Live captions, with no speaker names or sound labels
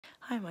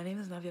Hi, my name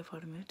is Navya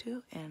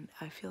Fodamutu, and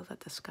I feel that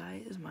the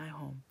sky is my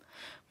home.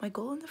 My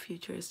goal in the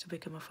future is to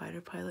become a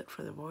fighter pilot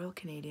for the Royal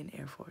Canadian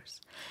Air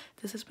Force.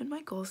 This has been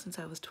my goal since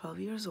I was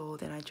 12 years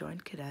old and I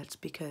joined cadets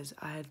because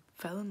I had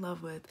fell in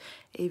love with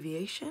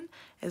aviation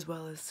as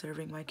well as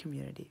serving my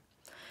community.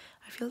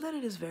 I feel that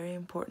it is very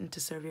important to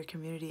serve your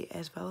community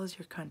as well as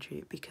your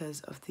country because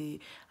of the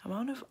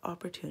amount of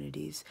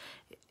opportunities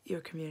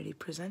your community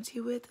presents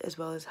you with as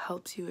well as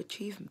helps you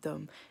achieve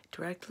them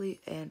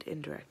directly and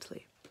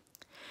indirectly.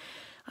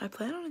 I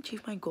plan on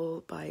achieving my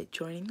goal by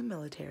joining the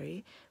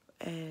military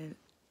and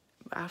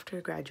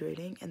after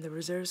graduating and the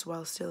reserves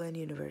while still in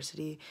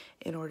university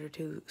in order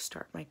to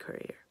start my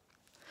career.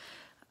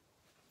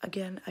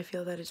 Again, I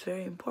feel that it's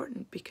very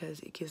important because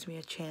it gives me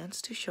a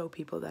chance to show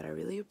people that I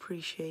really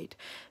appreciate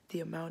the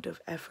amount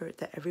of effort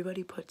that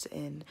everybody puts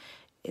in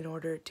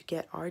order to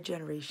get our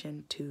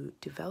generation to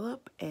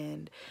develop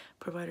and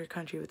provide our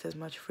country with as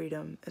much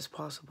freedom as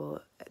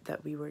possible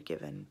that we were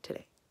given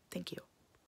today. Thank you.